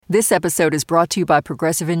This episode is brought to you by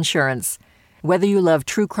Progressive Insurance. Whether you love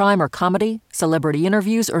true crime or comedy, celebrity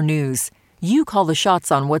interviews or news, you call the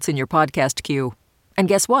shots on what's in your podcast queue. And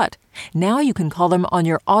guess what? Now you can call them on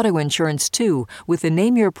your auto insurance too with the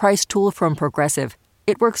Name Your Price tool from Progressive.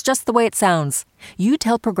 It works just the way it sounds. You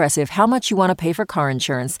tell Progressive how much you want to pay for car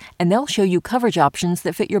insurance, and they'll show you coverage options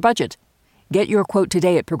that fit your budget. Get your quote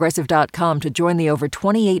today at Progressive.com to join the over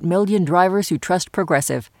 28 million drivers who trust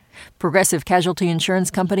Progressive. Progressive Casualty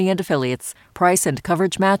Insurance Company and Affiliates. Price and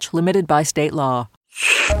coverage match limited by state law.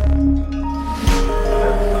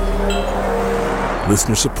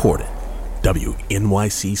 Listener supported.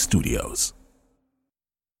 WNYC Studios.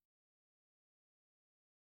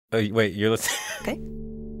 Oh, wait, you're listening? Okay.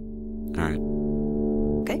 All right.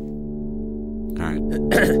 Okay. All right.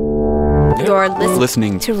 You're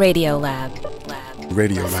Listening to Radio Lab.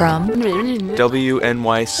 Radio Lab. From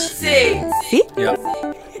WNYC. See? Yep.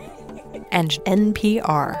 And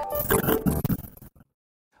NPR.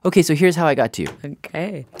 Okay, so here's how I got to you.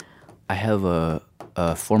 Okay. I have a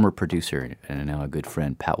former producer and now a good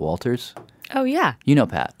friend, Pat Walters. Oh, yeah. You know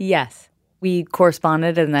Pat. Yes. We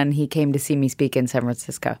corresponded, and then he came to see me speak in San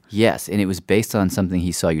Francisco. Yes, and it was based on something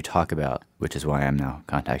he saw you talk about, which is why I'm now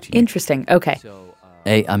contacting you. Interesting. Okay.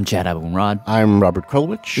 Hey, I'm Chad Abumrad. I'm Robert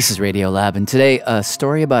Krulwich. This is Radio Lab, and today a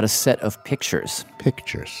story about a set of pictures.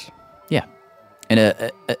 Pictures. Yeah. And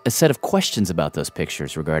a set of questions about those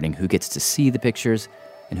pictures regarding who gets to see the pictures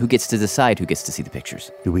and who gets to decide who gets to see the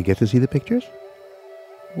pictures. Do we get to see the pictures?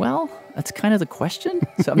 Well, that's kind of the question.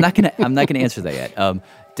 So I'm not gonna answer that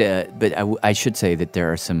yet. But I should say that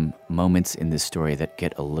there are some moments in this story that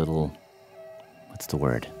get a little, what's the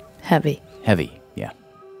word? Heavy. Heavy, yeah.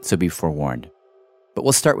 So be forewarned. But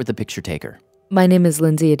we'll start with the picture taker. My name is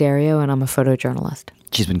Lindsay Addario, and I'm a photojournalist.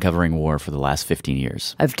 She's been covering war for the last 15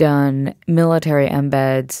 years. I've done military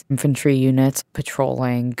embeds, infantry units,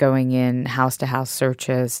 patrolling, going in house-to-house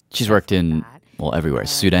searches. She's worked in, well, everywhere.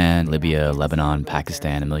 Sudan, Libya, Lebanon,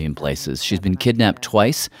 Pakistan, a million places. She's been kidnapped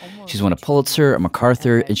twice. She's won a Pulitzer, a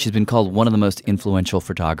MacArthur, and she's been called one of the most influential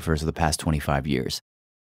photographers of the past 25 years.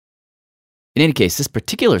 In any case, this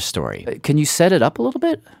particular story, can you set it up a little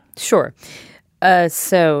bit? Sure.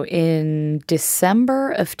 So in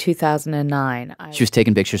December of 2009... She was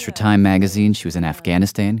taking pictures for Time magazine. She was in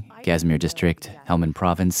Afghanistan, Kashmir district, Helmand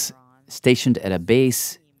province, stationed at a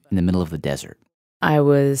base in the middle of the desert. I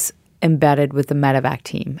was embedded with the medevac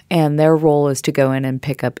team, and their role is to go in and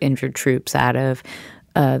pick up injured troops out of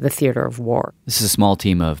the theater of war. This is a small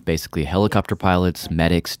team of basically helicopter pilots,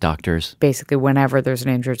 medics, doctors. Basically, whenever there's an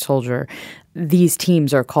injured soldier, these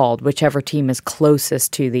teams are called, whichever team is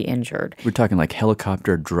closest to the injured. We're talking like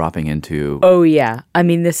helicopter dropping into... Oh, yeah. I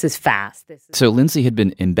mean, this is fast. So Lindsay had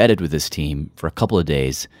been embedded with this team for a couple of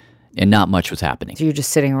days, and not much was happening. So you're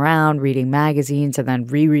just sitting around reading magazines and then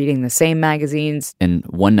rereading the same magazines. And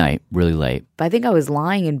one night, really late... I think I was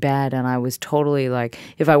lying in bed, and I was totally like,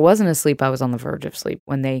 if I wasn't asleep, I was on the verge of sleep.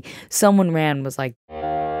 When someone ran, was like,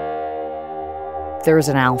 there was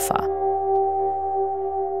an Alpha.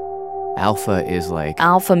 Alpha is like...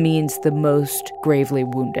 Alpha means the most gravely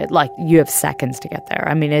wounded. Like, you have seconds to get there.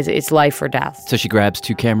 I mean, it's life or death. So she grabs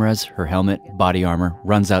 2 cameras, her helmet, body armor,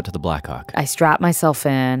 runs out to the Blackhawk. I strap myself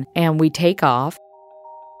in, and we take off.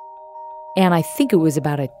 And I think it was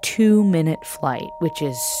about a 2-minute flight, which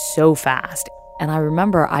is so fast. And I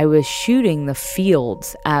remember I was shooting the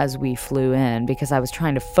fields as we flew in because I was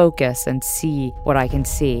trying to focus and see what I can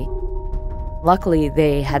see. Luckily,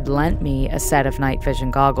 they had lent me a set of night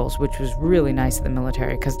vision goggles, which was really nice of the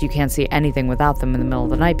military because you can't see anything without them in the middle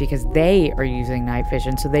of the night because they are using night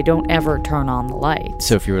vision, so they don't ever turn on the lights.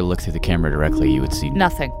 So if you were to look through the camera directly, you would see...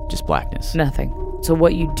 Nothing. Just blackness. Nothing. So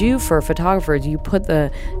what you do for a photographer is you put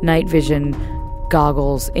the night vision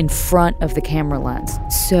goggles in front of the camera lens.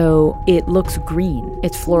 So it looks green.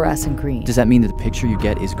 It's fluorescent green. Does that mean that the picture you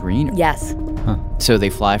get is green? Yes. Huh. So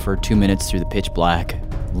they fly for 2 minutes through the pitch black,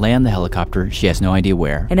 land the helicopter. She has no idea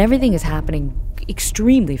where. And everything is happening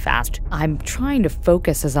extremely fast. I'm trying to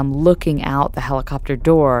focus as I'm looking out the helicopter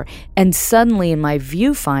door, and suddenly in my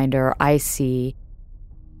viewfinder, I see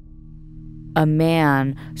a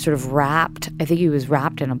man sort of wrapped, I think he was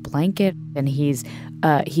wrapped in a blanket, and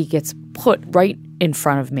he gets put right in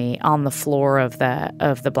front of me on the floor of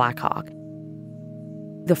the Blackhawk.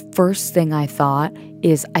 The first thing I thought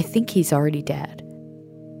is, I think he's already dead.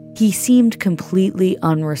 He seemed completely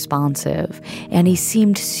unresponsive, and he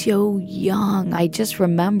seemed so young. I just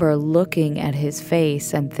remember looking at his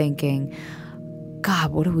face and thinking,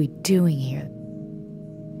 God, what are we doing here?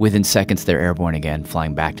 Within seconds, they're airborne again,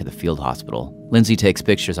 flying back to the field hospital. Lindsay takes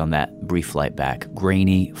pictures on that brief flight back.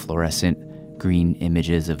 Grainy, fluorescent, green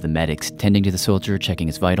images of the medics tending to the soldier, checking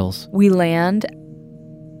his vitals. We land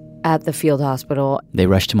at the field hospital. They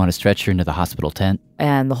rushed him on a stretcher into the hospital tent.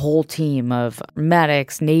 And the whole team of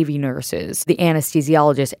medics, Navy nurses, the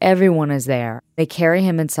anesthesiologist, everyone is there. They carry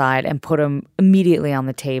him inside and put him immediately on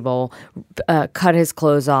the table, cut his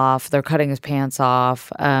clothes off. They're cutting his pants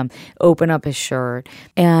off, open up his shirt.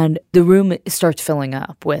 And the room starts filling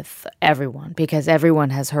up with everyone because everyone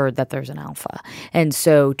has heard that there's an Alpha. And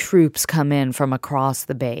so troops come in from across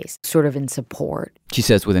the base, sort of in support. She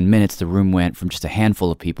says within minutes, the room went from just a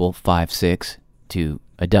handful of people, 5, 6, to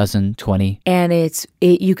a dozen, 20. And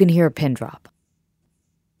you can hear a pin drop.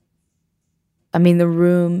 I mean, the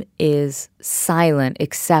room is silent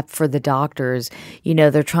except for the doctors. You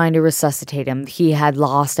know, they're trying to resuscitate him. He had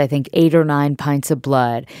lost, I think, 8 or 9 pints of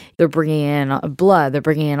blood. They're bringing in blood. They're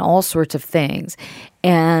bringing in all sorts of things.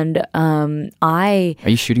 And Are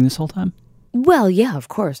you shooting this whole time? Well, yeah, of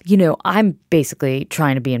course. You know, I'm basically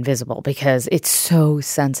trying to be invisible because it's so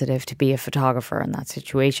sensitive to be a photographer in that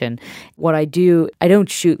situation. What I do, I don't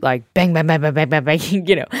shoot like bang, bang, bang, bang, bang, bang, bang.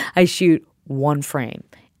 You know, I shoot one frame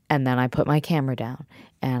and then I put my camera down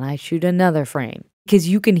and I shoot another frame. Because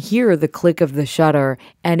you can hear the click of the shutter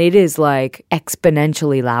and it is like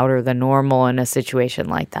exponentially louder than normal in a situation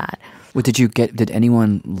like that. What did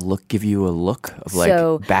anyone give you a look of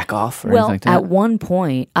like back off or anything like that? At one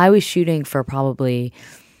point, I was shooting for probably,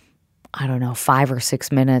 5 or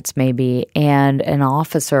 6 minutes maybe, and an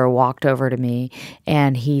officer walked over to me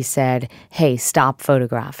and he said, "Hey, stop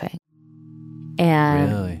photographing."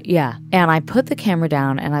 And really? Yeah. And I put the camera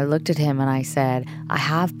down and I looked at him and I said, "I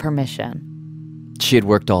have permission." She had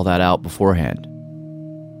worked all that out beforehand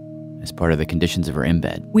as part of the conditions of her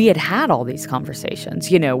embed. We had all these conversations.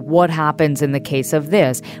 You know, what happens in the case of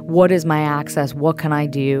this? What is my access? What can I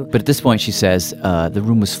do? But at this point, she says, the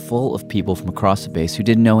room was full of people from across the base who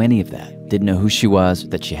didn't know any of that, didn't know who she was,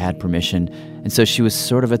 that she had permission, and so she was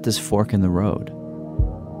sort of at this fork in the road.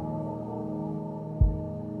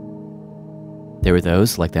 There were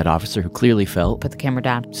those, like that officer, who clearly felt, put the camera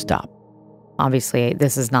down. Stop. Obviously,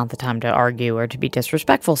 this is not the time to argue or to be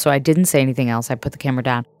disrespectful, so I didn't say anything else. I put the camera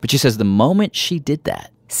down. But she says the moment she did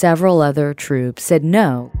that, several other troops said,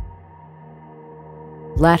 "No,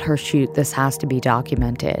 let her shoot. This has to be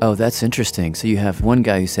documented." Oh, that's interesting. So you have one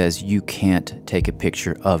guy who says, you can't take a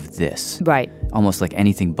picture of this. Right. Almost like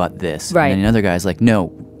anything but this. Right. And then another guy's like,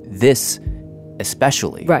 no, this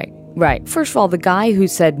especially. Right. Right. First of all, the guy who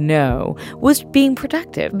said no was being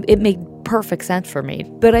protective. It made perfect sense for me.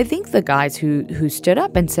 But I think the guys who stood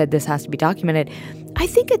up and said this has to be documented, I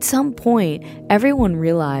think at some point everyone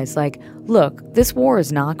realized, like, look, this war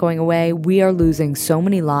is not going away. We are losing so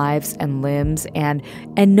many lives and limbs, and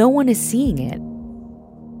no one is seeing it.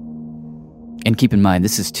 And keep in mind,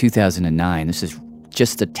 this is 2009. This is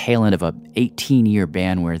just the tail end of a 18-year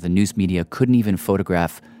ban where the news media couldn't even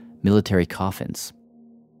photograph military coffins.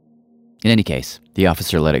 In any case, the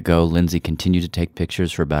officer let it go. Lindsay continued to take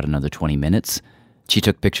pictures for about another 20 minutes. She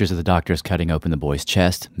took pictures of the doctors cutting open the boy's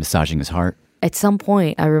chest, massaging his heart. At some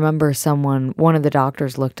point, I remember one of the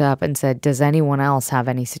doctors looked up and said, "Does anyone else have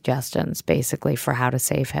any suggestions, basically, for how to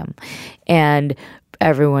save him?" And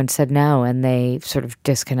everyone said no, and they sort of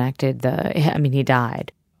disconnected he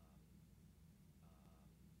died.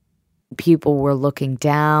 People were looking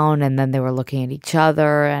down and then they were looking at each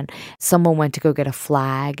other, and someone went to go get a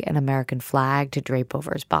flag, an American flag, to drape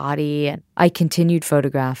over his body. And I continued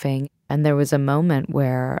photographing, and there was a moment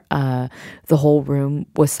where the whole room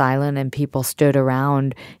was silent and people stood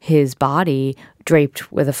around his body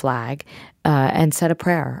draped with a flag and said a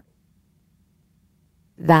prayer.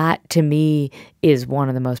 That, to me, is one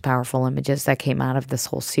of the most powerful images that came out of this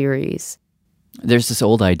whole series. There's this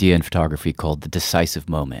old idea in photography called the decisive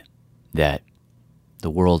moment, that the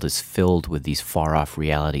world is filled with these far-off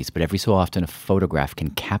realities, but every so often a photograph can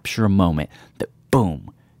capture a moment that,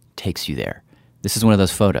 boom, takes you there. This is one of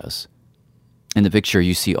those photos. In the picture,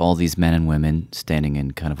 you see all these men and women standing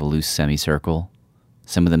in kind of a loose semicircle.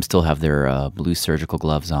 Some of them still have their blue surgical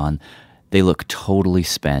gloves on. They look totally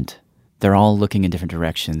spent. They're all looking in different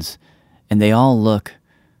directions, and they all look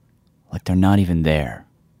like they're not even there,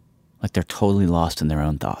 like they're totally lost in their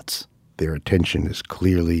own thoughts. Their attention is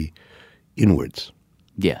clearly inwards.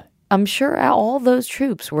 Yeah. I'm sure all those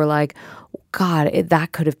troops were like, God,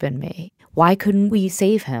 that could have been me. Why couldn't we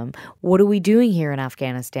save him? What are we doing here in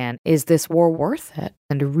Afghanistan? Is this war worth it?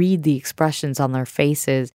 And to read the expressions on their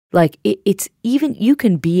faces, like it's even, you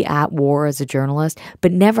can be at war as a journalist,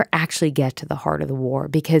 but never actually get to the heart of the war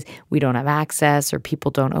because we don't have access or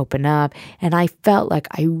people don't open up. And I felt like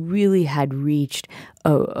I really had reached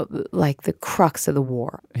like the crux of the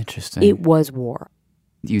war. Interesting. It was war.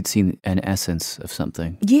 You'd seen an essence of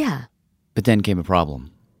something. Yeah. But then came a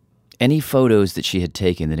problem. Any photos that she had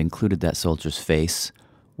taken that included that soldier's face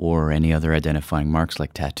or any other identifying marks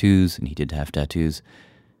like tattoos, and he did have tattoos,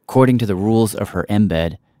 according to the rules of her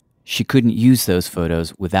embed, she couldn't use those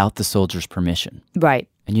photos without the soldier's permission. Right.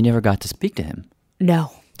 And you never got to speak to him.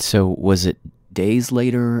 No. So was it days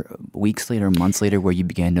later, weeks later, months later, where you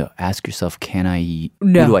began to ask yourself, who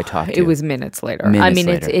do I talk to? It was minutes later. Minutes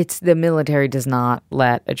later. It's the military does not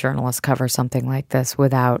let a journalist cover something like this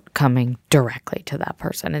without coming directly to that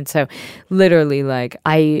person. And so literally, like,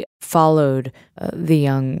 I followed the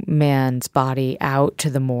young man's body out to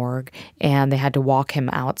the morgue, and they had to walk him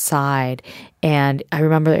outside. And I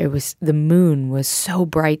remember the moon was so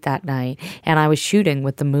bright that night, and I was shooting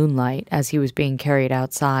with the moonlight as he was being carried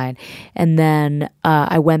outside. And then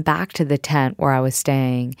I went back to the tent where I was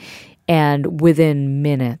staying, and within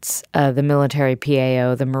minutes, the military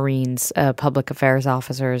PAO, the Marines public affairs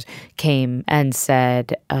officers came and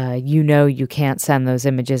said, you can't send those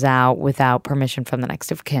images out without permission from the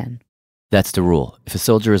next of kin. That's the rule. If a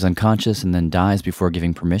soldier is unconscious and then dies before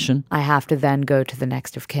giving permission, I have to then go to the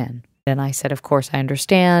next of kin. And I said, of course, I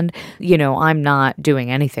understand. I'm not doing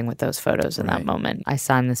anything with those photos in that moment. I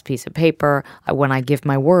signed this piece of paper. When I give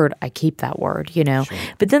my word, I keep that word, Sure.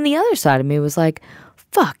 But then the other side of me was like,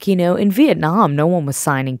 fuck, in Vietnam, no one was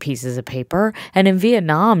signing pieces of paper. And in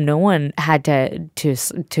Vietnam, no one had to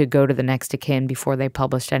go to the next of kin before they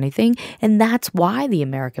published anything. And that's why the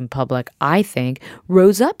American public, I think,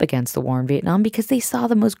 rose up against the war in Vietnam, because they saw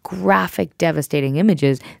the most graphic, devastating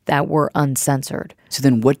images that were uncensored. So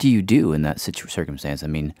then what do you do in that circumstance? I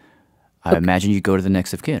mean, I imagine you go to the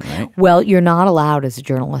next of kin, right? Well, you're not allowed as a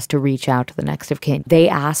journalist to reach out to the next of kin. They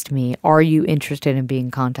asked me, are you interested in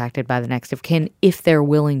being contacted by the next of kin if they're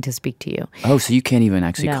willing to speak to you? Oh, so you can't even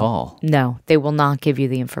actually call? No, they will not give you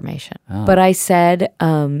the information. Oh. But I said,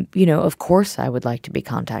 of course I would like to be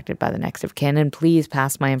contacted by the next of kin, and please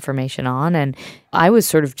pass my information on. And I was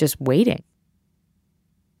sort of just waiting.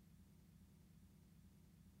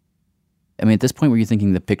 I mean, at this point, were you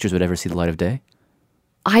thinking the pictures would ever see the light of day?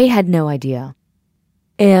 I had no idea.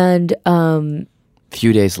 And a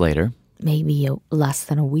few days later, maybe less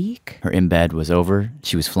than a week, her embed was over.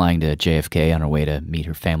 She was flying to JFK on her way to meet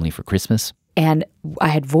her family for Christmas. And I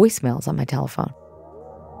had voicemails on my telephone.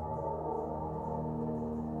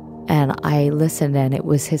 And I listened, and it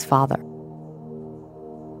was his father.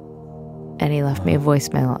 And he left me a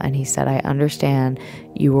voicemail, and he said, I understand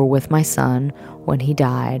you were with my son when he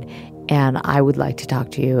died, and I would like to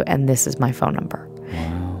talk to you, and this is my phone number.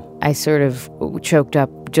 Wow. I sort of choked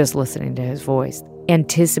up just listening to his voice,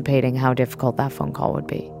 anticipating how difficult that phone call would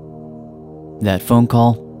be. That phone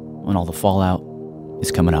call and all the fallout is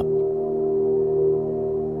coming up.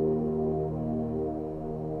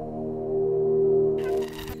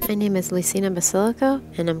 My name is Lucina Basilico,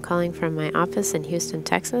 and I'm calling from my office in Houston,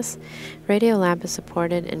 Texas. Radiolab is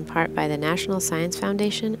supported in part by the National Science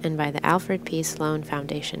Foundation and by the Alfred P. Sloan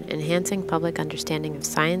Foundation, enhancing public understanding of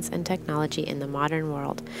science and technology in the modern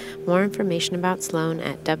world. More information about Sloan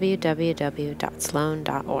at www.sloan.org.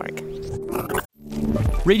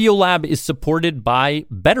 Radiolab is supported by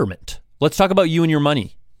Betterment. Let's talk about you and your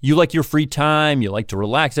money. You like your free time, you like to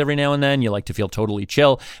relax every now and then, you like to feel totally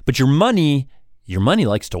chill, but your money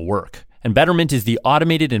likes to work. And Betterment is the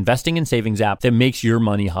automated investing and savings app that makes your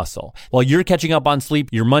money hustle. While you're catching up on sleep,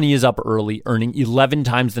 your money is up early, earning 11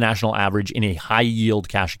 times the national average in a high-yield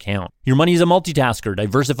cash account. Your money is a multitasker,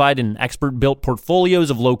 diversified in expert-built portfolios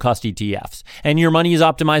of low-cost ETFs. And your money is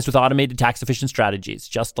optimized with automated tax-efficient strategies,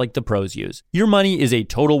 just like the pros use. Your money is a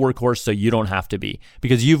total workhorse, so you don't have to be,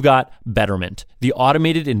 because you've got Betterment, the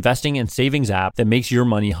automated investing and savings app that makes your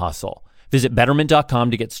money hustle. Visit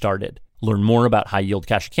Betterment.com to get started. Learn more about high-yield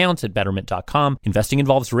cash accounts at Betterment.com. Investing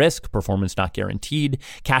involves risk, performance not guaranteed.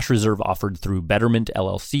 Cash reserve offered through Betterment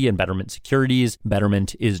LLC and Betterment Securities.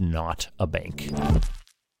 Betterment is not a bank.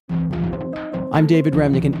 I'm David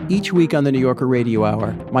Remnick, and each week on the New Yorker Radio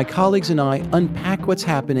Hour, my colleagues and I unpack what's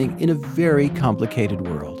happening in a very complicated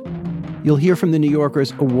world. You'll hear from the New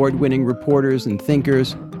Yorker's award-winning reporters and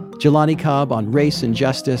thinkers, Jelani Cobb on race and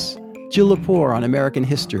justice, Jill Lepore on American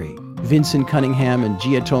history, Vincent Cunningham and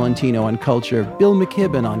Gia Tolentino on culture, Bill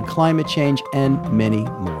McKibben on climate change, and many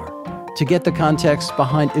more. To get the context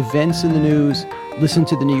behind events in the news, listen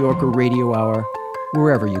to the New Yorker Radio Hour,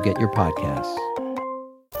 wherever you get your podcasts.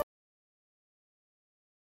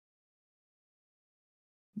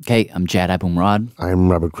 Okay, I'm Jad Abumrad.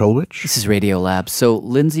 I'm Robert Krulwich. This is Radiolab. So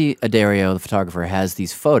Lindsay Addario, the photographer, has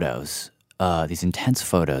these photos, these intense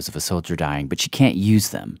photos of a soldier dying, but she can't use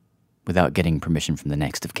them without getting permission from the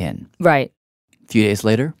next of kin. Right. A few days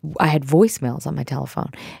later, I had voicemails on my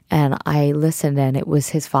telephone, and I listened, and it was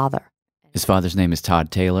his father. his father's name is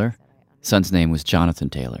Todd Taylor. Son's name was Jonathan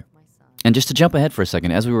Taylor. And just to jump ahead for a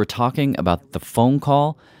second, as we were talking about the phone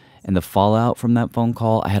call and the fallout from that phone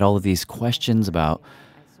call, I had all of these questions about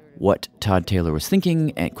what Todd Taylor was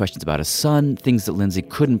thinking and questions about his son, things that Lindsay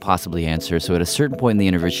couldn't possibly answer. So at a certain point in the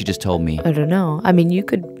interview, she just told me, I don't know. I mean, you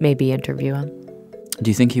could maybe interview him. do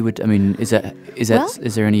you think he would, I mean, is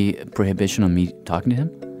there any prohibition on me talking to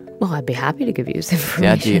him? Well, I'd be happy to give you his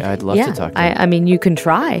information. Yeah, I'd love to talk to him. I mean, you can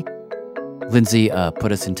try. Lindsay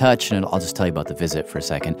put us in touch, and I'll just tell you about the visit for a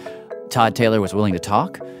second. Todd Taylor was willing to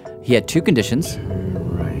talk. He had two conditions.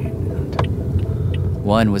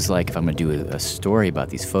 One was like, if I'm going to do a story about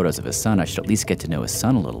these photos of his son, I should at least get to know his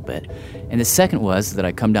son a little bit. And the second was that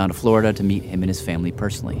I come down to Florida to meet him and his family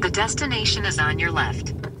personally. The destination is on your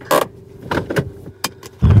left.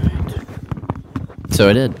 So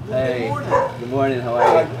I did. Hey, good morning, how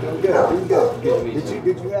are you? Doing good. Good to meet you.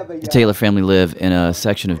 Did you have a... The Taylor family live in a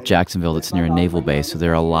section of Jacksonville that's near a naval base, so there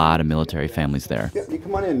are a lot of military families there. Yeah, you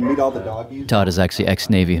come on in and meet all the doggies. Todd is actually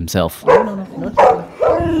ex-Navy himself.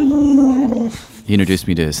 He introduced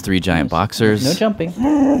me to his three giant boxers. No jumping.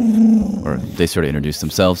 Or they sort of introduced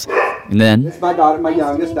themselves. And then It's my daughter, my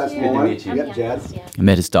youngest. That's Good to Lauren. meet you. Yep, Jed. I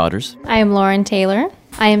met his daughters. I am Lauren Taylor.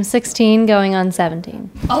 I am 16 going on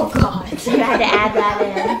 17. Oh, God. You had to add that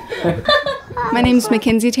in. My name's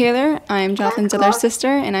Mackenzie Taylor. I'm Jonathan's other sister,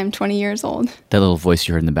 and I'm 20 years old. That little voice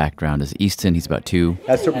you heard in the background is Easton. He's about 2.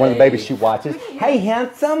 That's one of the babies she watches. Hey,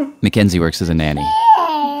 handsome. Mackenzie works as a nanny.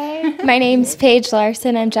 My name's Paige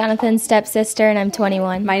Larson. I'm Jonathan's stepsister, and I'm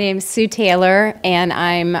 21. My name's Sue Taylor, and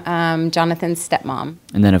I'm Jonathan's stepmom.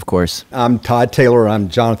 And then, of course, I'm Todd Taylor. I'm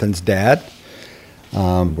Jonathan's dad.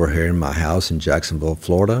 We're here in my house in Jacksonville,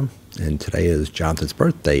 Florida, and today is Jonathan's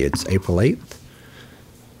birthday. It's April 8th.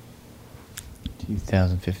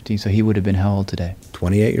 2015. So he would have been how old today?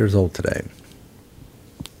 28 years old today.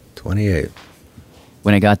 28.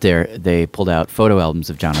 When I got there, they pulled out photo albums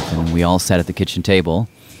of Jonathan, and we all sat at the kitchen table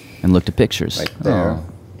and looked at pictures. Right there.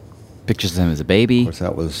 Pictures of him as a baby. Of course,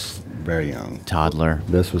 that was very young. Toddler.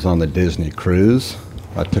 This was on the Disney cruise.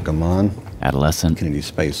 I took him on. Adolescent. Kennedy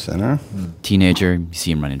Space Center. Teenager. You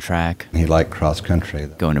see him running track. He liked cross country.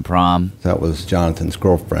 Going to prom. That was Jonathan's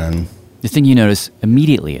girlfriend. The thing you notice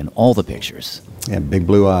immediately in all the pictures. Yeah, big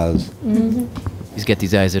blue eyes. Mm-hmm. He's got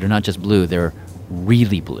these eyes that are not just blue, they're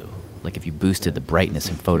really blue. Like if you boosted the brightness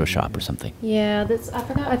in Photoshop or something. Yeah, I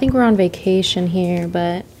forgot. I think we're on vacation here,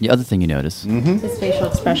 but The other thing you notice. his facial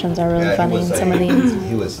expressions are really funny in some of these.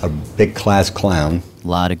 He was a big class clown. A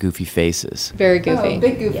lot of goofy faces. Very goofy.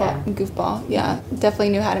 Big goofball. Yeah, definitely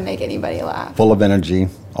knew how to make anybody laugh. Full of energy,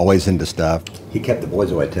 always into stuff. He kept the boys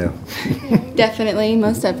away too. Definitely,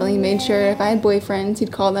 most definitely. Made sure if I had boyfriends,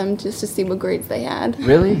 he'd call them just to see what grades they had.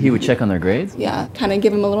 Really? He would check on their grades? Yeah, kind of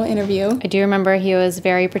give them a little interview. I do remember he was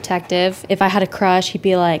very protective. If I had a crush, he'd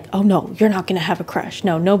be like, "Oh no, you're not gonna have a crush.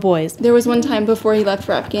 No boys." There was one time before he left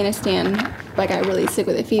for Afghanistan, I got really sick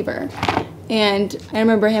with a fever. And I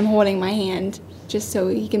remember him holding my hand just so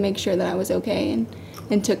he could make sure that I was okay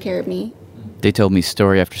and took care of me. They told me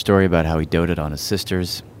story after story about how he doted on his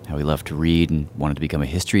sisters, how he loved to read and wanted to become a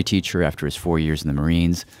history teacher after his 4 years in the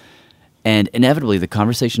Marines. And inevitably, the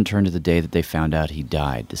conversation turned to the day that they found out he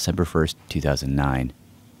died, December 1st, 2009.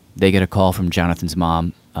 They get a call from Jonathan's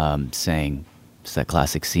mom saying, it's that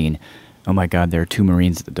classic scene, "Oh my God, there are 2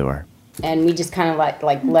 Marines at the door." And we just kind of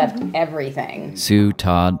like left everything. Sue,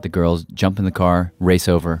 Todd, the girls jump in the car, race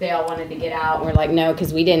over. They all wanted to get out. We're like, no,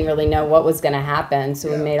 because we didn't really know what was going to happen.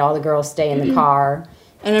 So we made all the girls stay in the car.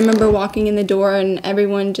 And I remember walking in the door and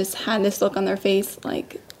everyone just had this look on their face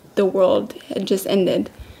like the world had just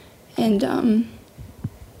ended. And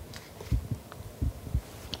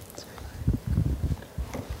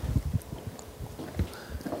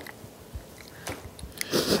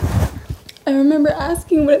I remember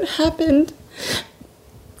asking what had happened.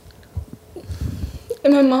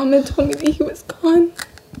 And my mom had told me that he was gone.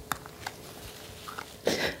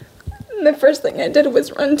 And the first thing I did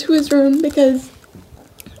was run to his room because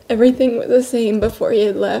everything was the same before he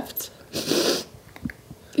had left. I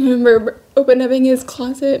remember opening his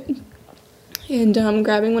closet and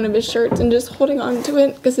grabbing one of his shirts and just holding on to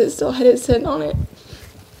it because it still had his scent on it.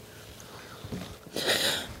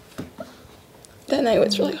 That night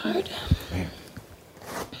was really hard.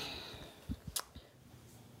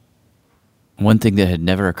 One thing that had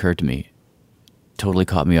never occurred to me, totally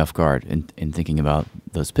caught me off guard in thinking about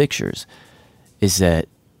those pictures, is that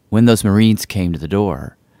when those Marines came to the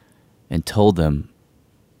door and told them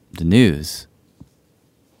the news,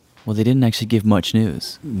 well, they didn't actually give much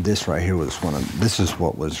news. This right here was this is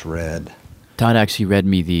what was read. Todd actually read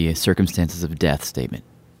me the circumstances of death statement.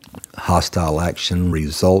 Hostile action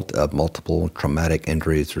result of multiple traumatic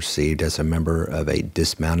injuries received as a member of a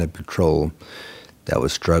dismounted patrol that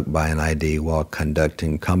was struck by an ID while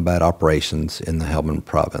conducting combat operations in the Helmand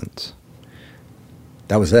province.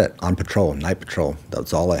 That was it, on patrol, night patrol. That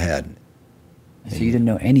was all I had. So you didn't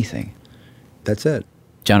know anything? That's it.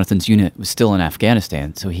 Jonathan's unit was still in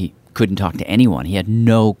Afghanistan, so he couldn't talk to anyone. He had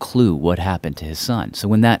no clue what happened to his son. So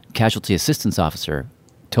when that casualty assistance officer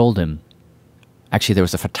told him, actually, there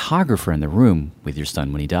was a photographer in the room with your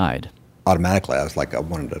son when he died. Automatically, I was like, I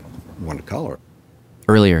wanted to call her.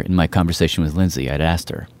 Earlier in my conversation with Lindsay, I'd asked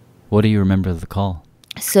her, what do you remember of the call?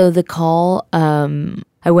 So the call,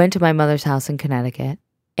 I went to my mother's house in Connecticut,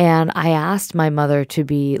 and I asked my mother to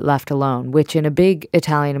be left alone, which in a big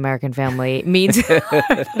Italian-American family means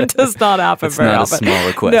it does not happen very often. It's not a small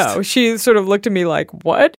request. No, she sort of looked at me like,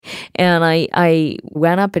 what? And I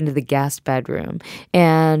went up into the guest bedroom,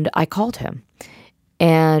 and I called him.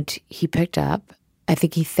 And he picked up. I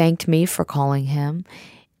think he thanked me for calling him.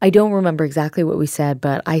 I don't remember exactly what we said,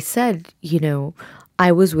 but I said,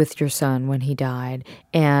 I was with your son when he died,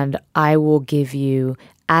 and I will give you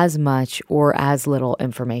as much or as little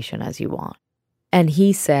information as you want. And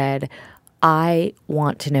he said, I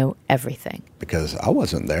want to know everything. Because I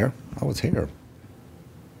wasn't there. I was here.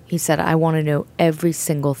 He said, I want to know every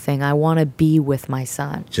single thing. I want to be with my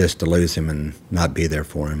son. Just to lose him and not be there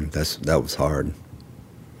for him, that was hard.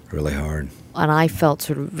 Really hard. And I felt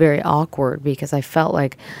sort of very awkward because I felt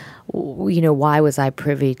like, why was I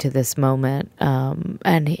privy to this moment?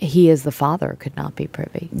 And he, as the father, could not be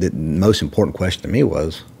privy. The most important question to me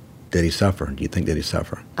was, did he suffer? Do you think did he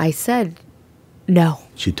suffer? I said, no.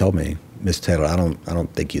 She told me, Miss Taylor, I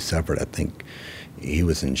don't think he suffered. I think he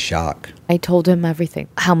was in shock. I told him everything.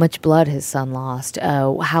 How much blood his son lost.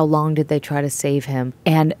 How long did they try to save him?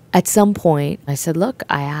 And at some point, I said, look,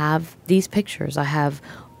 I have these pictures. I have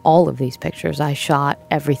all of these pictures. I shot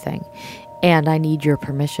everything. And I need your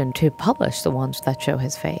permission to publish the ones that show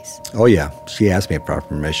his face. Oh, yeah. She asked me for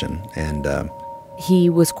permission. And he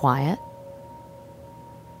was quiet.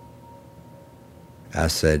 I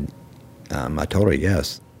said, I told her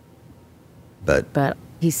yes. But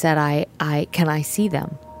he said, can I see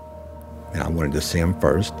them? And I wanted to see them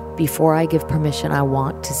first. Before I give permission, I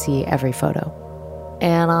want to see every photo.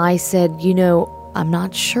 And I said, I'm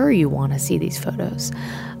not sure you want to see these photos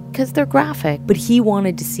because they're graphic. But he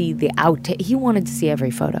wanted to see the outtake. He wanted to see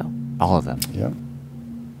every photo. All of them? Yeah.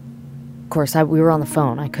 Of course, we were on the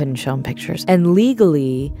phone. I couldn't show him pictures. And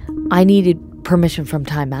legally, I needed permission from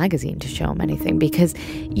Time Magazine to show him anything because,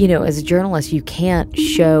 as a journalist, you can't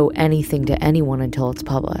show anything to anyone until it's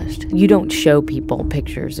published. You don't show people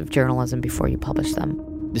pictures of journalism before you publish them.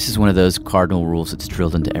 This is one of those cardinal rules that's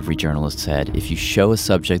drilled into every journalist's head. If you show a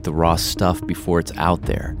subject the raw stuff before it's out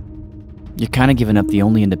there, you're kind of giving up the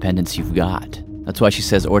only independence you've got. That's why she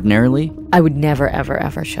says ordinarily, I would never, ever,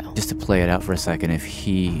 ever show. Just to play it out for a second,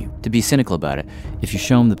 to be cynical about it, if you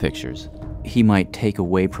show him the pictures, he might take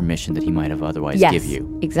away permission that he might have otherwise give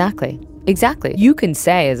you. Exactly. You can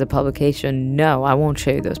say as a publication, no, I won't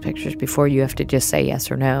show you those pictures before you have to just say yes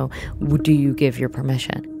or no. Do you give your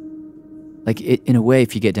permission? In a way,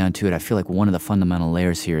 if you get down to it, I feel like one of the fundamental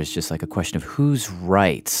layers here is just like a question of whose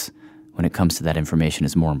rights when it comes to that information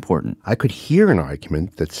is more important. I could hear an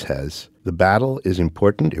argument that says the battle is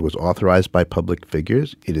important. It was authorized by public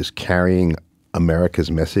figures. It is carrying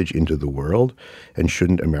America's message into the world. And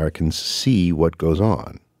shouldn't Americans see what goes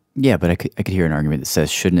on? Yeah, but I could hear an argument that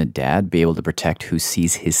says, shouldn't a dad be able to protect who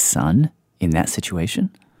sees his son in that situation?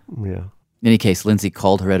 Yeah. In any case, Lindsay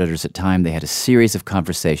called her editors at Time. They had a series of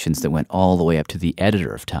conversations that went all the way up to the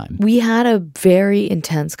editor of Time. We had a very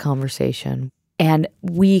intense conversation, and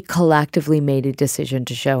we collectively made a decision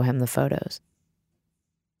to show him the photos.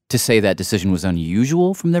 To say that decision was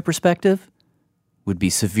unusual from their perspective would be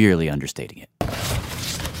severely understating it.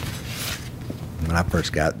 When I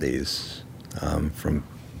first got these from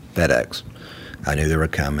FedEx, I knew they were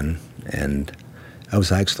coming, and I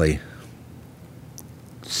was actually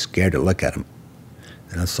scared to look at them.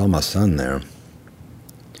 And I saw my son there,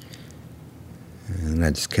 and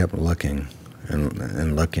I just kept looking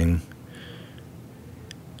and looking.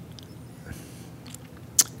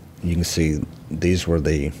 You can see these were in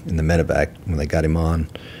the medevac when they got him on.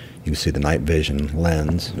 You can see the night vision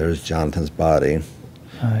lens. There's Jonathan's body,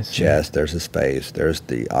 chest, there's his face, there's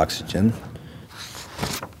the oxygen.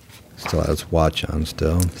 Still has his watch on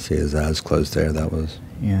still. See his eyes closed there, that was...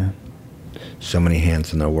 Yeah. So many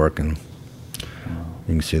hands in there working.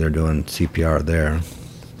 You can see they're doing CPR there.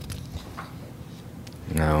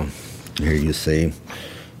 Now, here you see,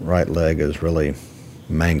 right leg is really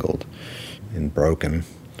mangled. and broken.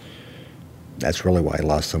 That's really why he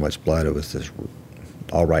lost so much blood. It was just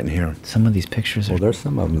all right in here. Some of these pictures are... Well, there's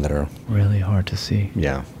some of them that are... really hard to see.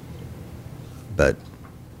 Yeah. But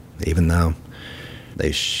even though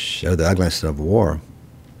they show the ugliness of war,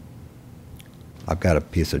 I've got a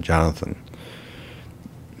piece of Jonathan.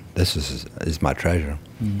 This is my treasure.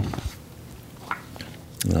 And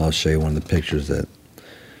I'll show you one of the pictures that,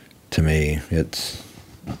 to me, it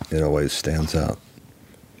always stands out.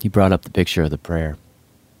 He brought up the picture of the prayer.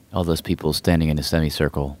 All those people standing in a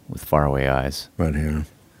semicircle with faraway eyes. Right here.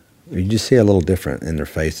 You just see a little different in their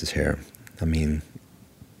faces here. I mean,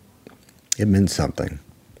 it meant something.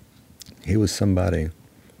 He was somebody.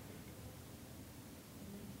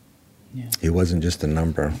 Yeah. He wasn't just a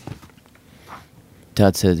number.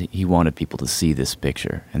 Todd said he wanted people to see this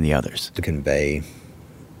picture and the others. To convey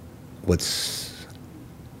what's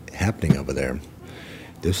happening over there.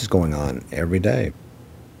 This is going on every day.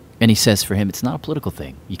 And he says for him, it's not a political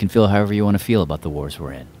thing. You can feel however you want to feel about the wars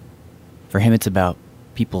we're in. For him, it's about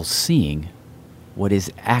people seeing what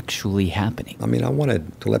is actually happening. I mean, I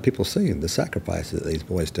wanted to let people see the sacrifices that these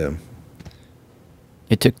boys do.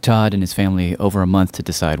 It took Todd and his family over a month to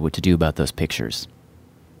decide what to do about those pictures,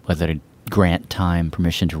 whether to grant time,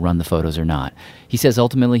 permission to run the photos or not. He says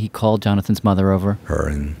ultimately he called Jonathan's mother over. Her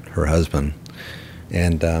and her husband.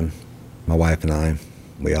 And my wife and I,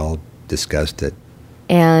 we all discussed it.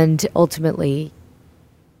 And ultimately,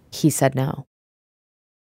 he said no.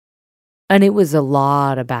 And it was a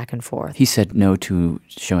lot of back and forth. He said no to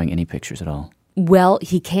showing any pictures at all. Well,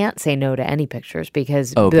 he can't say no to any pictures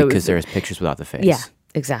because... because there's pictures without the face. Yeah,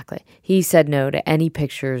 exactly. He said no to any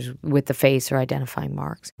pictures with the face or identifying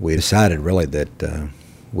marks. We decided really that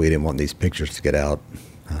we didn't want these pictures to get out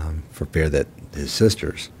for fear that his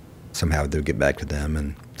sisters, somehow they would get back to them,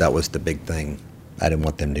 and that was the big thing. I didn't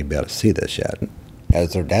want them to be able to see this yet.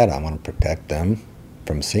 As their dad, I want to protect them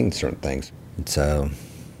from seeing certain things. And so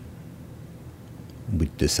we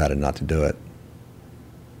decided not to do it.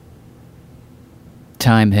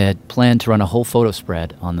 Time had planned to run a whole photo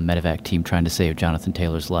spread on the medevac team trying to save Jonathan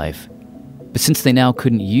Taylor's life. But since they now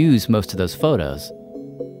couldn't use most of those photos,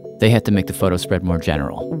 they had to make the photo spread more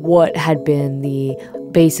general. What had been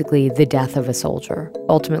basically the death of a soldier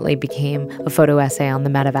ultimately became a photo essay on the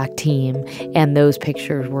medevac team, and those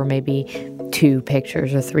pictures were maybe 2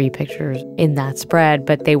 pictures or 3 pictures in that spread,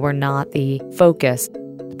 but they were not the focus.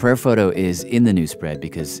 The prayer photo is in the new spread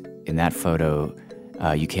because in that photo,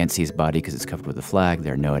 you can't see his body because it's covered with a flag.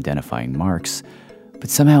 There are no identifying marks. But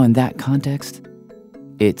somehow in that context,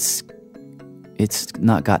 it's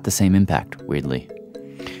not got the same impact, weirdly.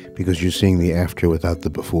 Because you're seeing the after without the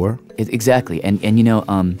before? Exactly. And you know...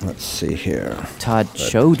 let's see here. Todd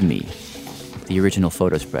showed me the original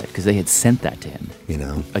photo spread because they had sent that to him. You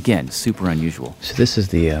know. Again, super unusual. So this is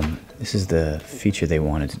the feature they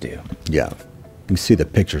wanted to do. Yeah. You can see the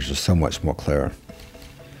pictures are so much more clear.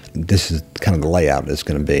 This is kind of the layout it's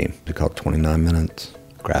going to be. We call it 29 minutes,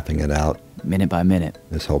 graphing it out. Minute by minute.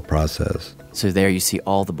 This whole process. So there you see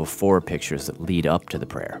all the before pictures that lead up to the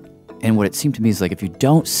prayer. And what it seemed to me is like if you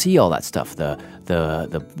don't see all that stuff,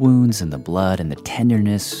 the wounds and the blood and the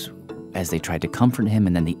tenderness as they tried to comfort him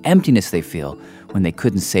and then the emptiness they feel when they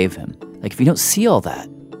couldn't save him. Like if you don't see all that,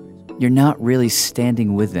 you're not really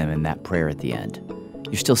standing with them in that prayer at the end.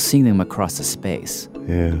 You're still seeing them across the space.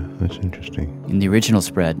 Yeah, that's interesting. In the original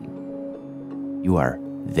spread, you are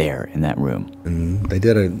there in that room. And they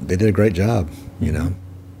did a great job, you know.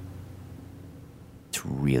 It's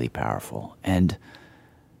really powerful. And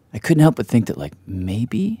I couldn't help but think that, like,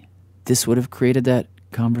 maybe this would have created that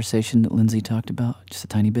conversation that Lindsay talked about just a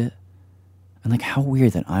tiny bit. And, like, how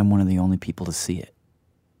weird that I'm one of the only people to see it.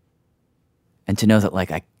 And to know that,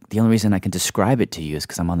 like, the only reason I can describe it to you is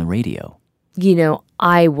because I'm on the radio. You know,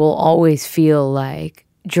 I will always feel like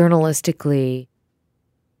journalistically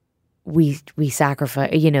we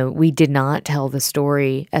sacrifice, you know, we did not tell the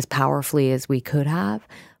story as powerfully as we could have,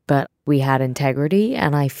 but we had integrity,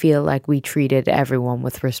 and I feel like we treated everyone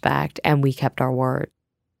with respect, and we kept our word.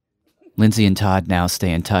 Lindsay and Todd now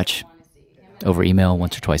stay in touch over email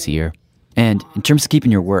once or twice a year. And in terms of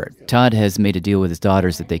keeping your word, Todd has made a deal with his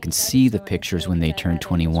daughters that they can see the pictures when they turn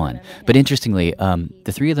 21. But interestingly,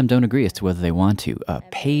 the 3 of them don't agree as to whether they want to.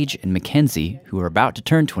 Paige and Mackenzie, who are about to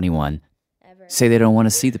turn 21, say they don't want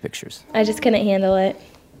to see the pictures. I just couldn't handle it.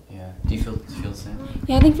 Yeah. Do you feel the same?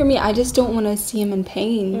 Yeah, I think for me, I just don't want to see him in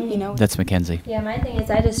pain, you know? That's Mackenzie. Yeah, my thing is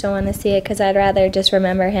I just don't want to see it because I'd rather just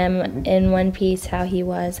remember him in one piece how he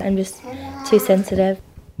was. I'm just too sensitive.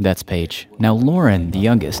 That's Paige. Now Lauren, the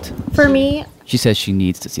youngest. For me, she says she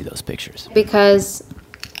needs to see those pictures. Because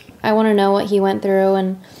I want to know what he went through,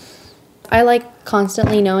 and I like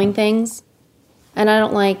constantly knowing things. And I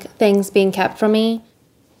don't like things being kept from me.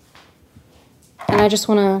 And I just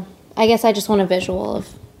want a visual of.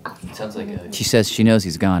 Sounds like She says she knows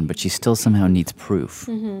he's gone, but she still somehow needs proof.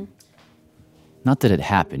 Mm-hmm. Not that it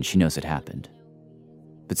happened, she knows it happened.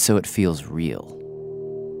 But so it feels real.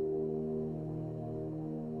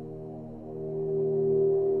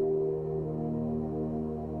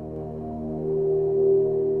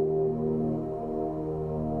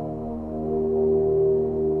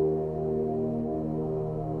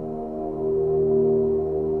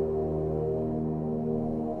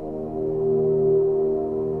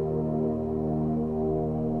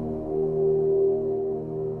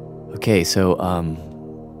 Okay, so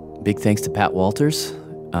big thanks to Pat Walters,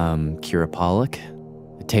 Kira Pollock,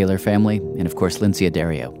 the Taylor family, and of course Lindsay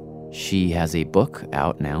Addario. She has a book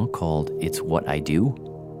out now called It's What I Do,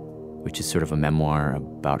 which is sort of a memoir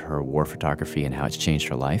about her war photography and how it's changed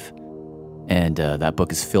her life. And that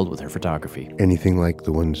book is filled with her photography. Anything like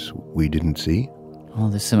the ones we didn't see? Oh,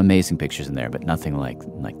 there's some amazing pictures in there, but nothing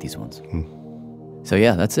like these ones. So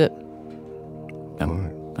yeah, that's it.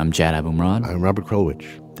 I'm Jad Abumrad. I'm Robert Krulwich.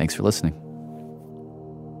 Thanks for listening.